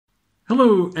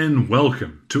Hello and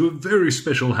welcome to a very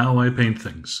special How I Paint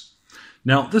Things.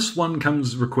 Now this one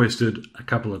comes requested a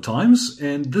couple of times,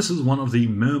 and this is one of the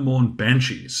Myrmourn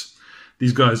Banshees.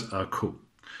 These guys are cool.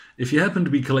 If you happen to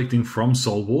be collecting from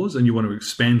Soul Wars and you want to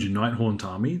expand your Nighthaunt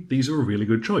army, these are a really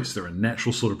good choice. They're a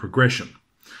natural sort of progression.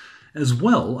 As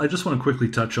well, I just want to quickly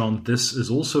touch on, this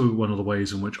is also one of the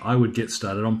ways in which I would get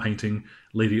started on painting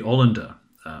Lady Olinda.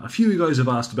 A few of you guys have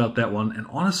asked about that one, and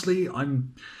honestly,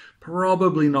 I'm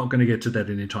probably not going to get to that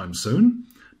anytime soon,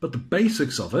 but the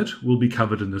basics of it will be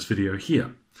covered in this video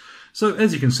here. So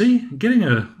as you can see, getting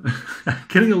a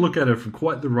look at it from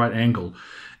quite the right angle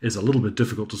is a little bit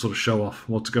difficult to sort of show off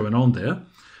what's going on there,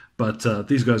 but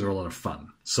these guys are a lot of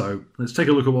fun. So let's take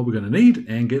a look at what we're going to need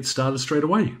and get started straight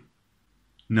away.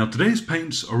 Now today's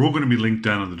paints are all going to be linked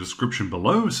down in the description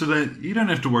below so that you don't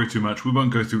have to worry too much. We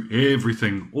won't go through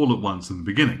everything all at once in the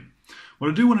beginning. What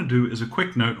I do want to do is a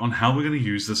quick note on how we're going to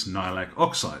use this Nailac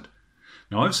Oxide.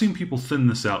 Now I've seen people thin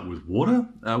this out with water,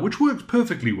 which works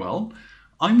perfectly well.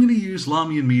 I'm going to use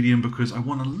Lamy medium because I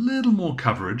want a little more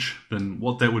coverage than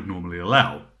what that would normally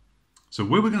allow. So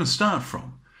where we're going to start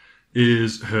from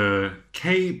is her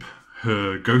cape,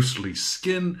 her ghostly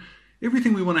skin,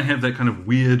 everything we want to have that kind of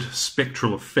weird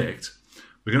spectral effect.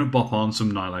 We're going to bop on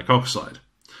some Nailac Oxide.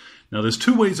 Now there's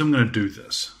two ways I'm going to do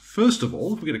this. First of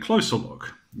all, if we get a closer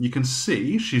look, you can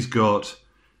see she's got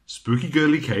spooky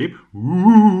girly cape,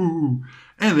 ooh,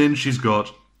 and then she's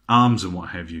got arms and what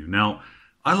have you. Now,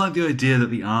 I like the idea that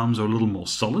the arms are a little more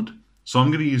solid, so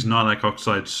I'm going to use Nailac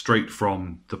Oxide straight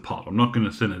from the pot. I'm not going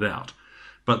to thin it out.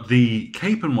 But the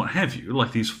cape and what have you,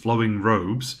 like these flowing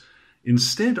robes,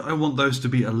 instead I want those to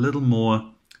be a little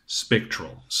more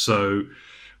spectral. So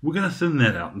we're going to thin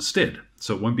that out instead,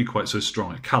 so it won't be quite so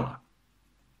strong a colour.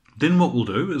 Then what we'll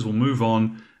do is we'll move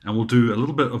on and we'll do a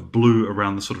little bit of blue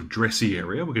around the sort of dressy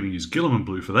area. We're going to use Guilliman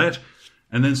blue for that.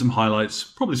 And then some highlights,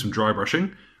 probably some dry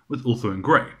brushing with Ulthuan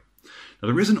Grey. Now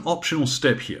there is an optional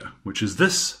step here, which is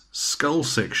this skull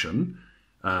section,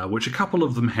 which a couple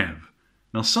of them have.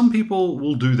 Now some people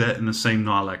will do that in the same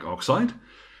Nailac Oxide,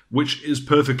 which is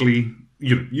perfectly,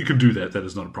 you can do that, that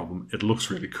is not a problem. It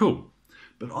looks really cool.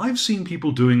 But I've seen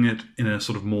people doing it in a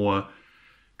sort of more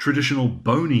traditional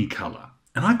bony colour.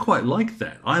 And I quite like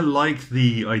that. I like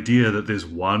the idea that there's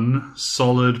one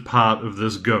solid part of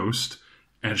this ghost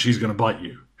and she's going to bite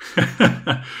you.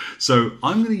 So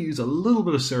I'm going to use a little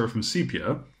bit of Seraphim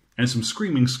Sepia and some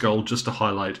Screaming Skull just to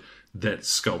highlight that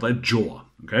skull, that jaw.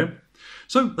 Okay.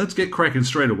 So let's get cracking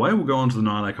straight away. We'll go on to the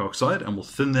Nailac Oxide and we'll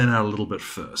thin that out a little bit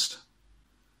first.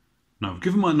 Now I've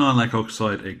given my Nailac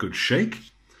Oxide a good shake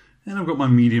and I've got my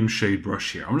medium shade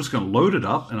brush here. I'm just going to load it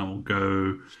up and I will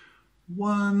go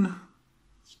 1,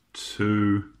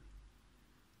 2,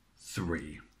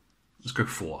 3. Let's go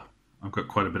 4. I've got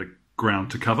quite a bit of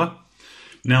ground to cover.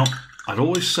 Now, I'd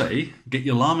always say get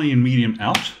your Lamy and medium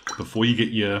out before you get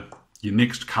your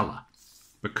next colour,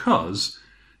 because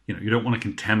you don't want to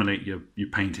contaminate your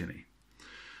paint any.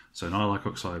 So Nailac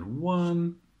Oxide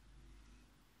 1,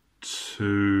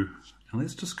 2, and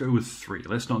let's just go with 3.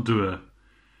 Let's not do a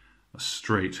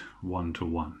straight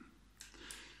 1-to-1.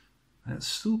 That's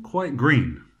still quite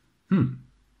green.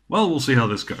 Well, we'll see how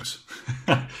this goes.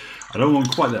 I don't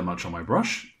want quite that much on my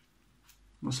brush.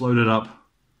 Let's load it up.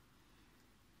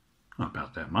 Not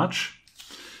about that much.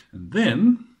 And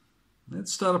then,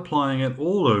 let's start applying it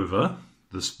all over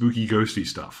the spooky ghosty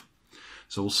stuff.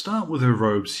 So we'll start with her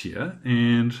robes here,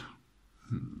 and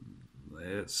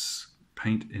let's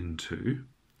paint into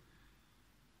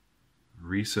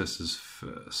recesses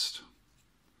first.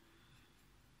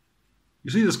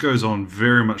 You see this goes on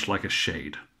very much like a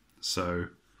shade. So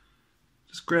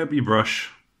just grab your brush,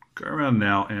 go around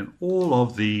now, and all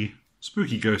of the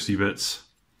spooky ghosty bits,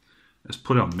 let's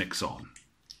put our mix on.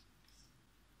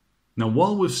 Now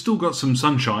while we've still got some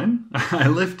sunshine, I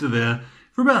left it there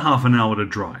for about half an hour to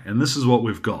dry, and this is what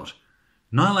we've got.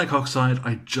 Nailac Oxide,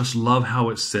 I just love how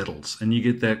it settles, and you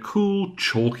get that cool,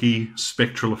 chalky,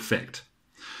 spectral effect.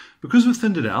 Because we've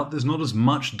thinned it out, there's not as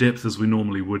much depth as we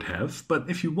normally would have, but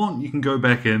if you want, you can go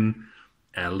back in,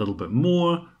 add a little bit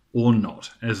more, or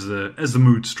not, as the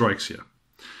mood strikes you.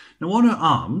 Now on her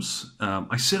arms,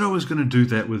 I said I was going to do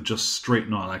that with just straight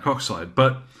Nailac Oxide,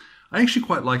 but I actually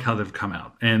quite like how they've come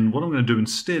out, and what I'm going to do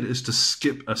instead is to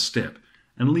skip a step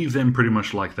and leave them pretty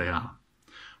much like they are.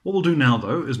 What we'll do now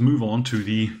though is move on to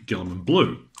the Guilliman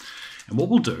blue. And what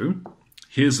we'll do,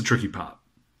 here's the tricky part.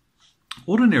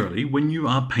 Ordinarily, when you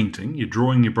are painting, you're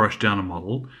drawing your brush down a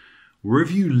model,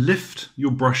 wherever you lift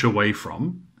your brush away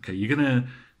from, okay,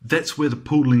 that's where the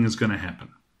pooling is going to happen.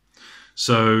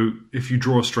 So if you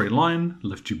draw a straight line,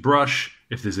 lift your brush.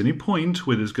 If there's any point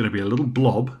where there's going to be a little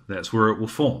blob, that's where it will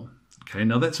form. Okay,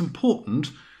 now that's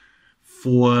important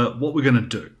for what we're going to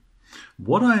do.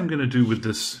 What I am going to do with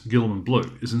this Guilliman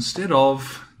blue is, instead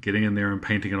of getting in there and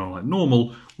painting it on like normal,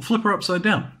 we'll flip her upside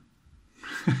down.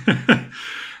 And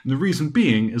the reason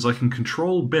being is I can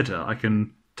control better. I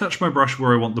can touch my brush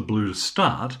where I want the blue to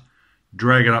start,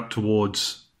 drag it up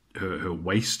towards her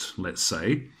waist, let's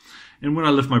say, and when I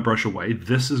lift my brush away,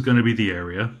 this is going to be the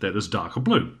area that is darker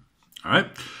blue.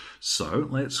 Alright, so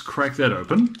let's crack that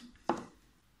open.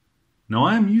 Now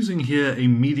I am using here a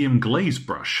medium glaze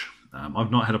brush.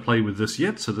 I've not had a play with this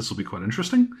yet, so this will be quite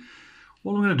interesting.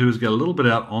 What I'm going to do is get a little bit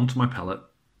out onto my palette,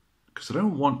 because I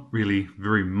don't want really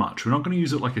very much. We're not going to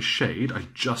use it like a shade, I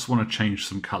just want to change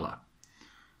some colour.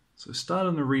 So start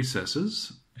in the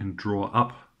recesses and draw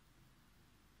up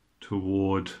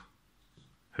toward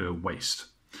her waist.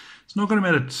 It's not going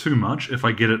to matter too much if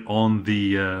I get it on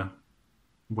the,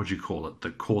 what do you call it,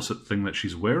 the corset thing that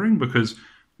she's wearing, because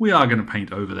we are going to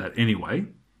paint over that anyway.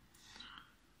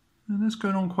 And that's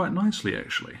going on quite nicely,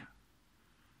 actually.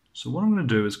 So what I'm going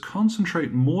to do is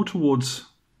concentrate more towards,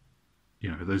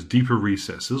 those deeper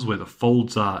recesses where the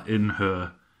folds are in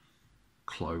her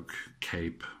cloak,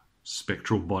 cape,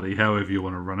 spectral body, however you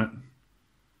want to run it.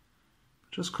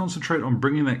 Just concentrate on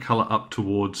bringing that colour up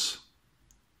towards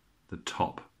the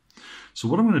top. So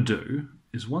what I'm going to do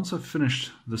is, once I've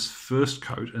finished this first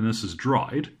coat and this is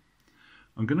dried,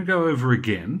 I'm going to go over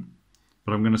again,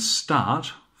 but I'm going to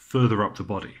start further up the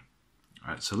body.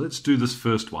 Alright, so let's do this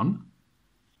first one.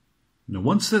 Now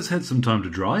once that's had some time to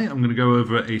dry, I'm going to go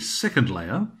over a second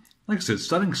layer, like I said,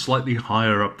 starting slightly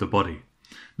higher up the body.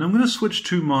 Now I'm going to switch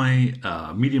to my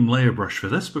medium layer brush for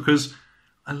this, because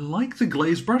I like the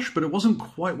glaze brush, but it wasn't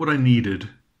quite what I needed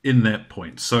in that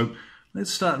point. So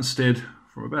let's start instead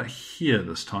from about here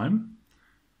this time,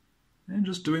 and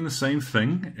just doing the same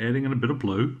thing, adding in a bit of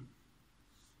blue.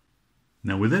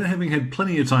 Now with that having had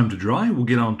plenty of time to dry, we'll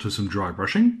get on to some dry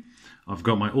brushing. I've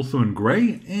got my Ulthuan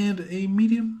Grey and a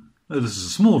medium, oh, this is a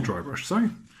small dry brush,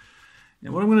 sorry.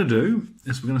 Now what I'm going to do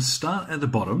is we're going to start at the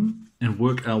bottom and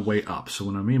work our way up. So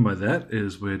what I mean by that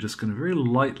is we're just going to very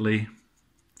lightly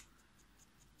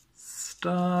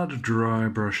start dry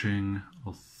brushing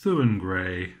Ulthuan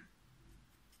Grey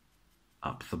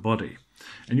up the body.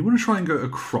 And you want to try and go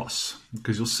across,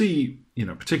 because you'll see,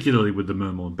 particularly with the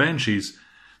Myrmourn Banshees,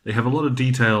 they have a lot of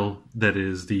detail that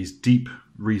is these deep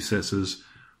recesses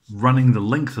running the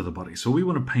length of the body. So we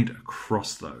want to paint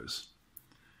across those.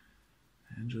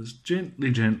 And just gently,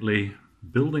 gently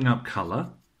building up colour.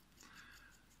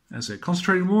 As I say,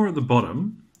 concentrating more at the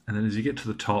bottom, and then as you get to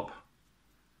the top,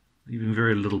 leaving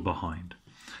very little behind.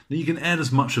 Now you can add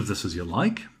as much of this as you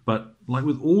like, but like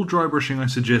with all dry brushing, I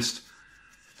suggest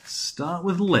start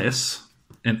with less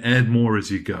and add more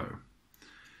as you go.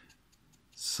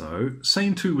 So,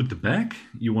 same too with the back.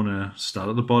 You want to start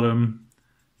at the bottom,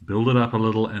 build it up a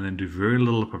little, and then do very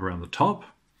little up around the top.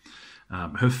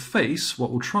 Her face, what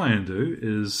we'll try and do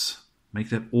is make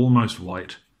that almost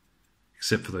white,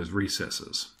 except for those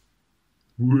recesses.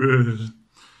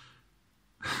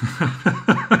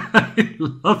 I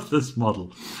love this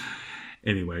model.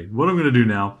 Anyway, what I'm going to do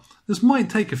now, this might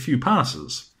take a few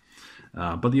passes,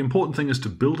 but the important thing is to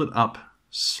build it up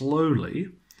slowly,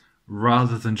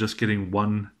 rather than just getting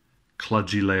one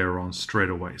kludgy layer on straight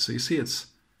away. So you see it's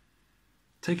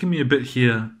taking me a bit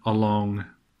here along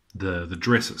the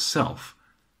dress itself,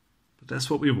 but that's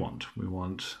what we want. We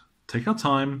want take our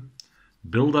time,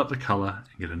 build up the colour,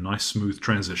 and get a nice smooth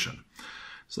transition.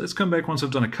 So let's come back once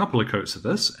I've done a couple of coats of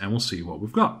this, and we'll see what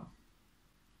we've got.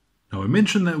 Now I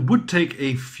mentioned that it would take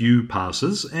a few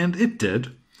passes, and it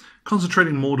did,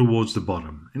 concentrating more towards the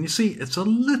bottom. And you see it's a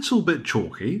little bit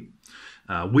chalky.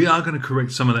 We are going to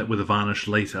correct some of that with a varnish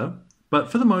later, but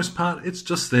for the most part it's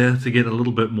just there to get a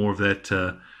little bit more of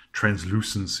that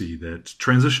translucency, that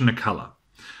transition to colour.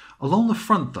 Along the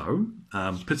front though,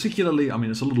 particularly, I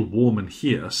mean it's a little warm in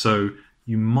here, so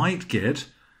you might get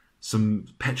some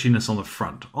patchiness on the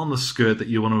front, on the skirt that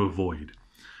you want to avoid.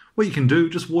 What you can do,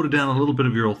 just water down a little bit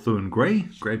of your Ulthuan Grey,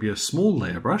 grab your small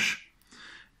layer brush,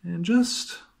 and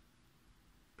just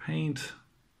paint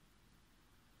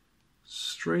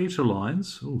straighter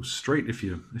lines. Oh, straight if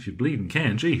you bleed and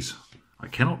can. Geez, I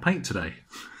cannot paint today.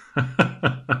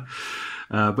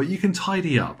 But you can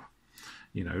tidy up.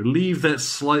 Leave that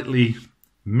slightly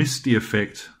misty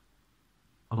effect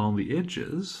along the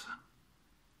edges,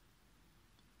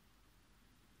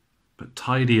 but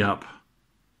tidy up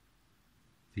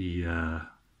the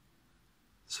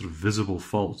sort of visible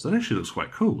folds. That actually looks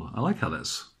quite cool. I like how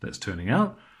that's turning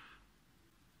out.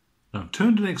 Now, I've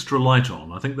turned an extra light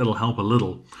on. I think that'll help a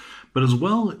little. But as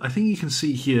well, I think you can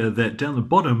see here that down the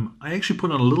bottom, I actually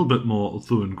put on a little bit more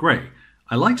Ulthuan Grey.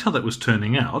 I liked how that was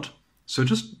turning out, so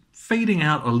just fading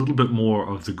out a little bit more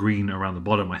of the green around the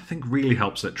bottom I think really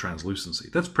helps that translucency.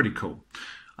 That's pretty cool.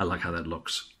 I like how that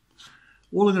looks.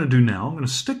 All I'm going to do now, I'm going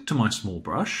to stick to my small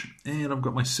brush, and I've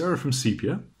got my Seraphim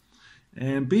Sepia,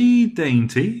 and be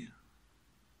dainty.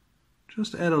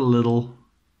 Just add a little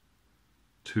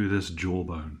to this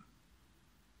jawbone.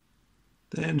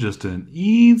 Then just an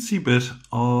eensy bit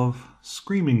of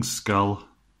Screaming Skull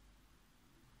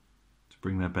to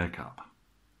bring that back up.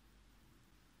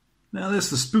 Now that's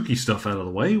the spooky stuff out of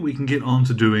the way, we can get on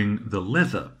to doing the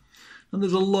leather. Now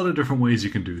there's a lot of different ways you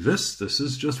can do this. This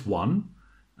is just one.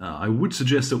 I would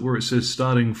suggest that where it says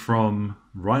starting from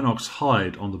Rhinox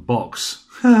hide on the box,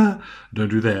 don't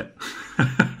do that.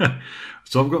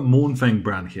 So I've got Mournfang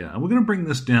Brown here, and we're going to bring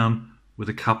this down with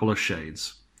a couple of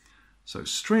shades. So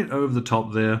straight over the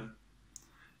top there,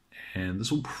 and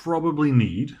this will probably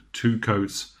need 2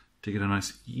 coats to get a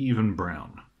nice even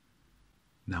brown.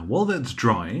 Now while that's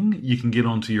drying, you can get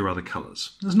onto your other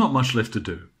colours. There's not much left to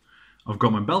do. I've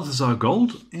got my Balthasar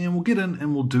Gold, and we'll get in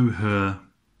and we'll do her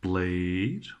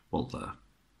blade, well, the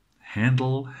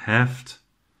handle, heft.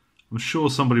 I'm sure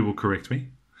somebody will correct me.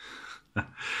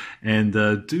 And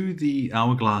do the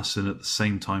hourglass in at the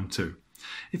same time too.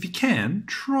 If you can,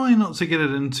 try not to get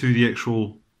it into the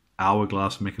actual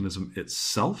hourglass mechanism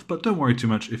itself, but don't worry too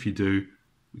much if you do.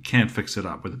 We can fix it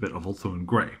up with a bit of Ulthuan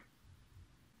Grey.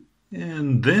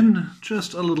 And then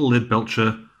just a little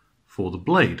Leadbelcher for the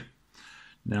blade.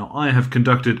 Now I have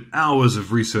conducted hours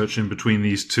of research in between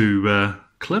these two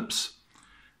clips,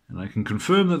 and I can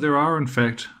confirm that there are in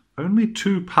fact only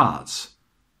 2 parts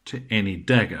to any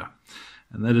dagger,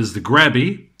 and that is the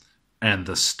grabby and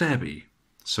the stabby.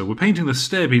 So we're painting the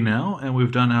stabby now, and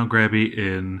we've done our grabby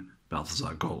in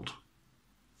Balthasar Gold.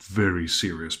 Very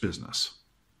serious business.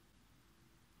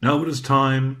 Now it is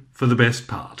time for the best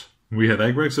part. We have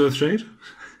Agrax Earthshade.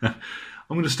 I'm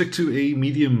going to stick to a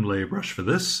medium layer brush for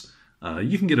this.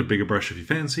 You can get a bigger brush if you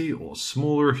fancy, or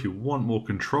smaller if you want more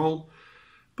control,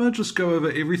 but just go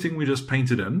over everything we just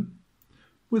painted in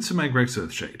with some Agrax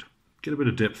Earthshade. Get a bit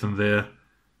of depth in there,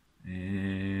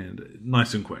 and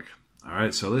nice and quick.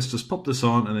 Alright, so let's just pop this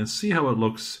on and then see how it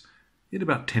looks in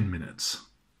about 10 minutes.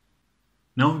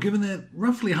 Now I've given that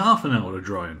roughly half an hour to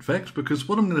dry in fact, because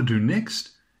what I'm going to do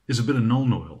next is a bit of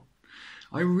Nuln Oil.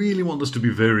 I really want this to be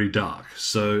very dark,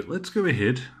 so let's go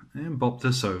ahead and bop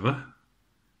this over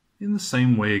in the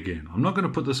same way again. I'm not going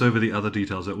to put this over the other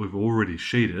details that we've already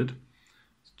shaded.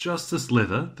 It's just this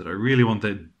leather that I really want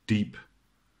that deep,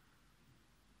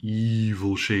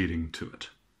 evil shading to it.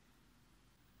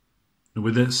 Now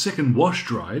with that second wash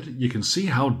dried, you can see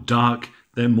how dark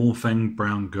that Mournfang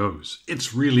Brown goes.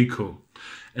 It's really cool.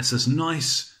 It's this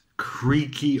nice,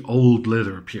 creaky, old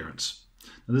leather appearance.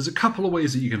 Now there's a couple of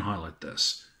ways that you can highlight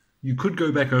this. You could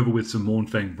go back over with some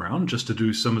Mournfang Brown just to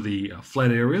do some of the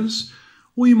flat areas,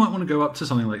 or you might want to go up to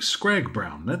something like Scrag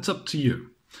Brown. That's up to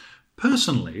you.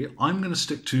 Personally, I'm going to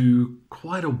stick to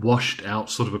quite a washed out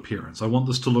sort of appearance. I want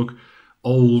this to look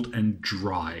old and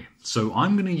dry. So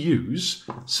I'm going to use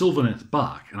Sylvaneth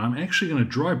Bark, and I'm actually going to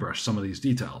dry brush some of these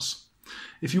details.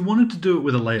 If you wanted to do it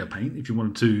with a layer paint, if you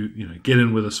wanted to, get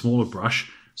in with a smaller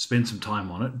brush, spend some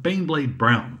time on it, Baneblade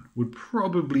Brown would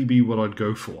probably be what I'd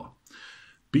go for.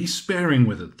 Be sparing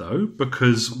with it though,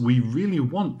 because we really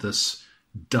want this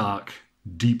dark,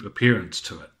 deep appearance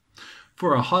to it.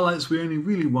 For our highlights, we only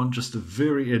really want just the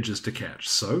very edges to catch.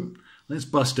 So let's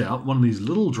bust out one of these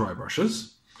little dry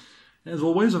brushes. As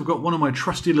always, I've got one of my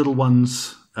trusty little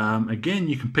ones. Again,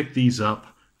 you can pick these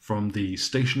up from the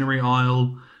stationery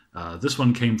aisle. This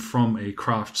one came from a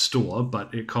craft store,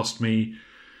 but it cost me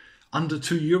under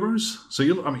 €2. So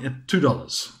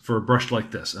 $2 for a brush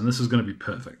like this, and this is going to be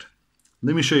perfect.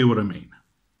 Let me show you what I mean.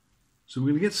 So we're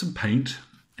going to get some paint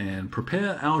and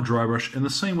prepare our dry brush in the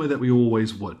same way that we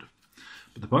always would.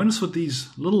 But the bonus with these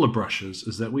littler brushes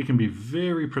is that we can be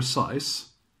very precise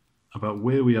about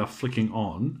where we are flicking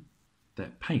on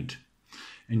that paint.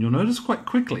 And you'll notice quite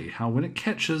quickly how when it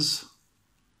catches,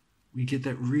 we get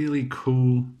that really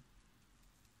cool,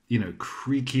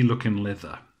 creaky looking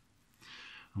leather.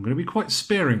 I'm going to be quite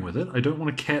sparing with it. I don't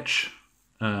want to catch,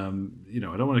 I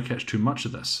don't want to catch too much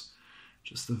of this.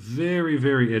 Just the very,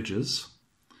 very edges.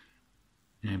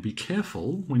 And be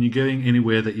careful when you're going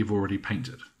anywhere that you've already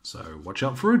painted. So watch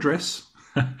out for her dress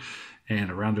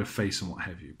and around her face and what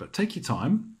have you. But take your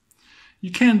time. You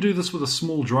can do this with a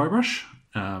small dry brush,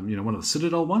 one of the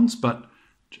Citadel ones, but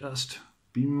just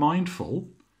be mindful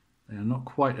they are not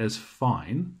quite as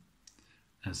fine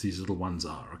as these little ones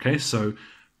are. Okay, so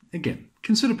again,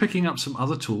 consider picking up some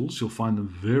other tools. You'll find them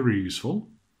very useful.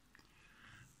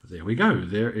 But there we go.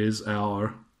 There is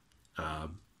our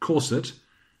corset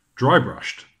dry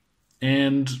brushed.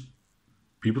 And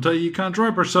people tell you can't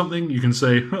dry brush something, you can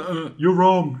say, you're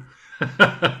wrong.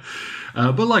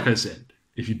 But like I said,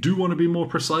 if you do want to be more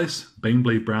precise,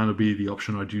 Baneblade Brown would be the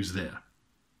option I'd use there.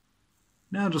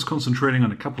 Now just concentrating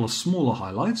on a couple of smaller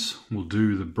highlights, we'll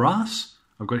do the brass.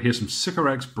 I've got here some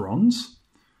Sycorax Bronze,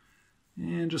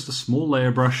 and just a small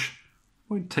layer brush.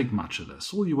 Won't take much of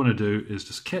this. All you want to do is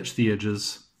just catch the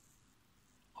edges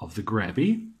of the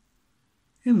grabby,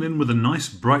 and then with a nice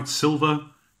bright silver,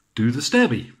 do the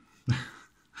stabby.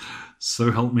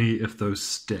 So help me if those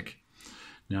stick.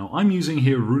 Now I'm using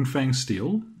here Runefang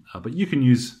Steel, but you can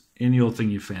use any old thing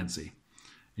you fancy.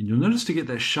 And you'll notice to get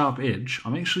that sharp edge,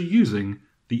 I'm actually using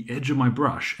the edge of my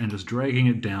brush and just dragging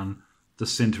it down the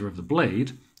center of the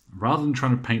blade, rather than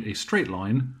trying to paint a straight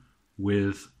line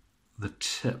with the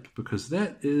tip, because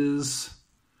that is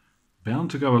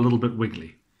bound to go a little bit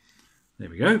wiggly. There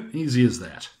we go, easy as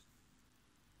that.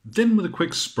 Then with a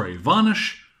quick spray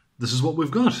varnish, this is what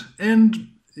we've got. And,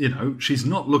 you know, she's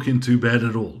not looking too bad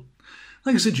at all.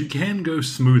 Like I said, you can go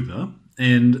smoother,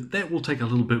 and that will take a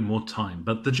little bit more time.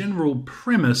 But the general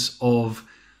premise of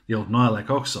the old Nihilakh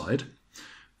Oxide,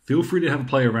 feel free to have a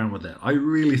play around with that. I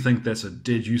really think that's a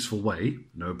dead useful way,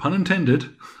 no pun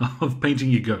intended, of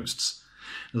painting your ghosts.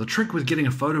 Now, the trick with getting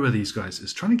a photo of these guys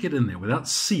is trying to get in there without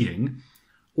seeing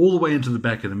all the way into the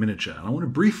back of the miniature. And I want to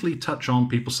briefly touch on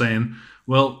people saying,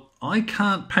 well, I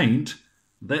can't paint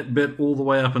that bit all the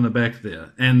way up in the back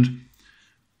there. And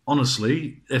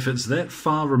honestly, if it's that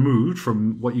far removed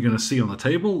from what you're going to see on the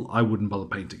table, I wouldn't bother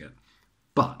painting it.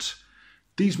 But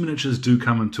these miniatures do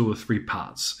come in 2 or 3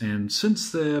 parts, and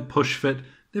since they're push fit,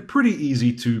 they're pretty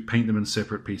easy to paint them in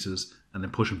separate pieces and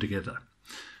then push them together.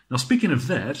 Now speaking of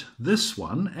that, this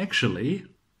one actually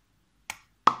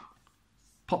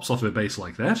pops off her base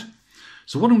like that.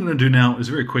 So what I'm going to do now is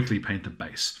very quickly paint the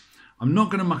base. I'm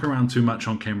not going to muck around too much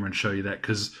on camera and show you that,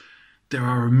 because there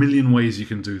are a million ways you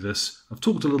can do this. I've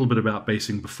talked a little bit about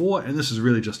basing before, and this is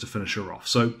really just to finish her off.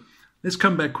 So let's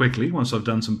come back quickly once I've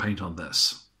done some paint on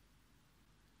this.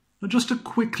 Now just to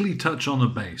quickly touch on the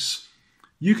base,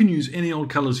 you can use any old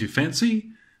colours you fancy.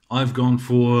 I've gone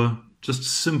for just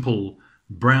simple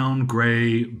brown,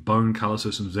 grey, bone colour,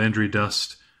 so some Xandri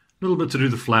dust, a little bit to do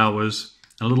the flowers,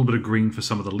 and a little bit of green for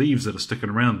some of the leaves that are sticking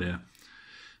around there.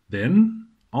 Then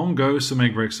on goes some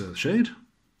Agrax Earthshade.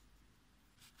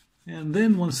 And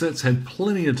then once that's had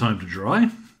plenty of time to dry,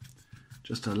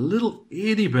 just a little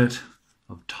itty bit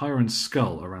of Tyrant's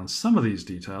Skull around some of these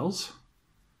details,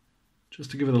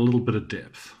 just to give it a little bit of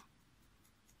depth.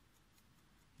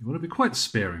 You want to be quite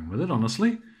sparing with it,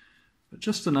 honestly, but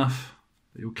just enough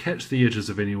that you'll catch the edges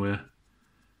of anywhere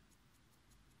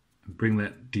and bring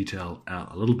that detail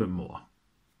out a little bit more.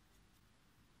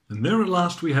 And there at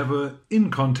last we have her in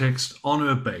context on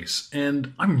her base,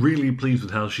 and I'm really pleased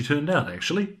with how she turned out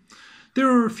actually. There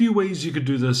are a few ways you could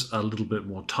do this a little bit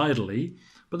more tidily,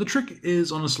 but the trick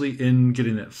is honestly in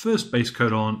getting that first base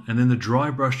coat on and then the dry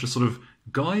brush to sort of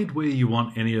guide where you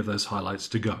want any of those highlights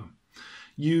to go.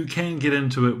 You can get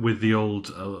into it with the old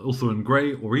Ulthuan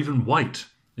Grey or even white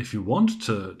if you want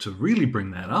to really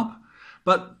bring that up,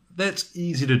 but that's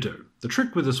easy to do. The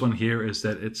trick with this one here is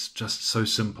that it's just so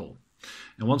simple.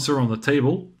 And once they're on the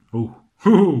table,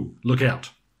 look out.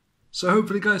 So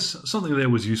hopefully guys, something there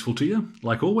was useful to you.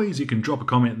 Like always, you can drop a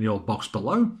comment in the old box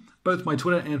below. Both my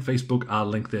Twitter and Facebook are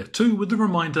linked there too, with the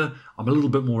reminder I'm a little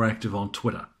bit more active on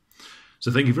Twitter.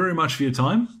 So thank you very much for your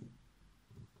time.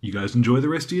 You guys enjoy the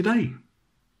rest of your day.